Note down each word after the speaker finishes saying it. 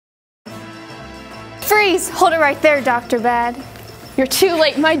Freeze! Hold it right there, Dr. Bad. You're too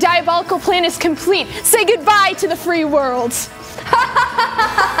late. My diabolical plan is complete. Say goodbye to the free world.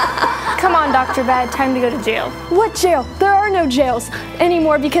 Come on, Dr. Bad, time to go to jail. What jail? There are no jails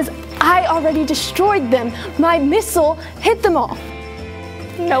anymore because I already destroyed them. My missile hit them all.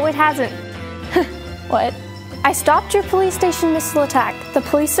 No, it hasn't. What? I stopped your police station missile attack. The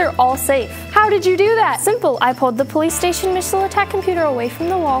police are all safe. How did you do that? Simple. I pulled the police station missile attack computer away from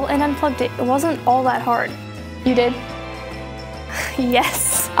the wall and unplugged it. It wasn't all that hard. You did?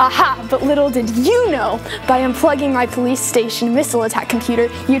 Yes. Aha, but little did you know, by unplugging my police station missile attack computer,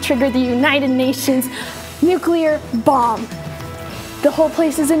 you triggered the United Nations nuclear bomb. The whole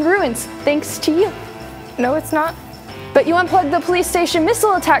place is in ruins, thanks to you. No, it's not. But you unplugged the police station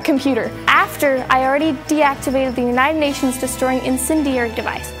missile attack computer. After I already deactivated the United Nations destroying incendiary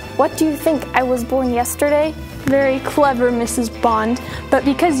device. What do you think? I was born yesterday? Very clever, Mrs. Bond. But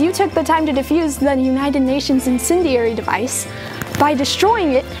because you took the time to defuse the United Nations incendiary device, by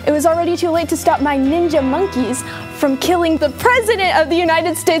destroying it, it was already too late to stop my ninja monkeys from killing the President of the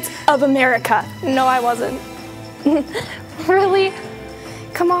United States of America. No, I wasn't. Really?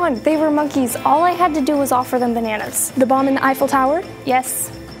 Come on, they were monkeys. All I had to do was offer them bananas. The bomb in the Eiffel Tower? Yes.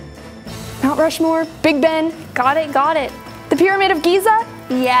 Mount Rushmore? Big Ben? Got it, got it. The Pyramid of Giza?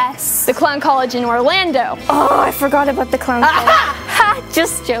 Yes. The Clown College in Orlando? Oh, I forgot about the clown college. Ha!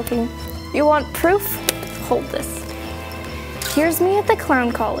 Just joking. You want proof? Hold this. Here's me at the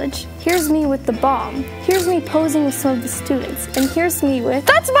clown college. Here's me with the bomb. Here's me posing with some of the students. And here's me with...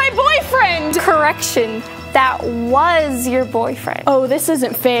 That's my boyfriend! Correction. That was your boyfriend. Oh, this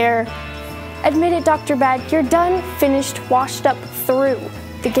isn't fair. Admit it, Dr. Bad. You're done, finished, washed up, through.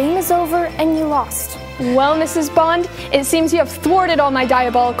 The game is over and you lost. Well, Mrs. Bond, it seems you have thwarted all my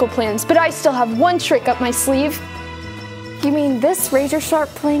diabolical plans, but I still have one trick up my sleeve. You mean this razor sharp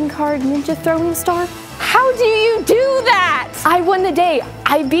playing card ninja throwing star? How do you do that? I won the day.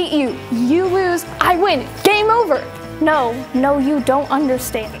 I beat you. You lose. I win. Game over. No, you don't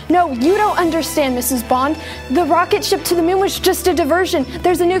understand. No, you don't understand, Mrs. Bond. The rocket ship to the moon was just a diversion.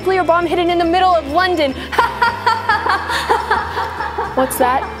 There's a nuclear bomb hidden in the middle of London. What's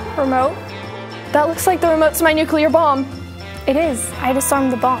that? Remote? That looks like the remote to my nuclear bomb. It is. I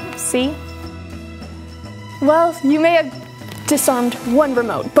disarmed the bomb, see? Well, you may have disarmed one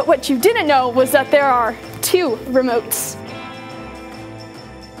remote, but what you didn't know was that there are 2 remotes.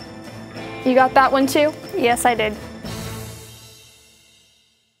 You got that one too? Yes, I did.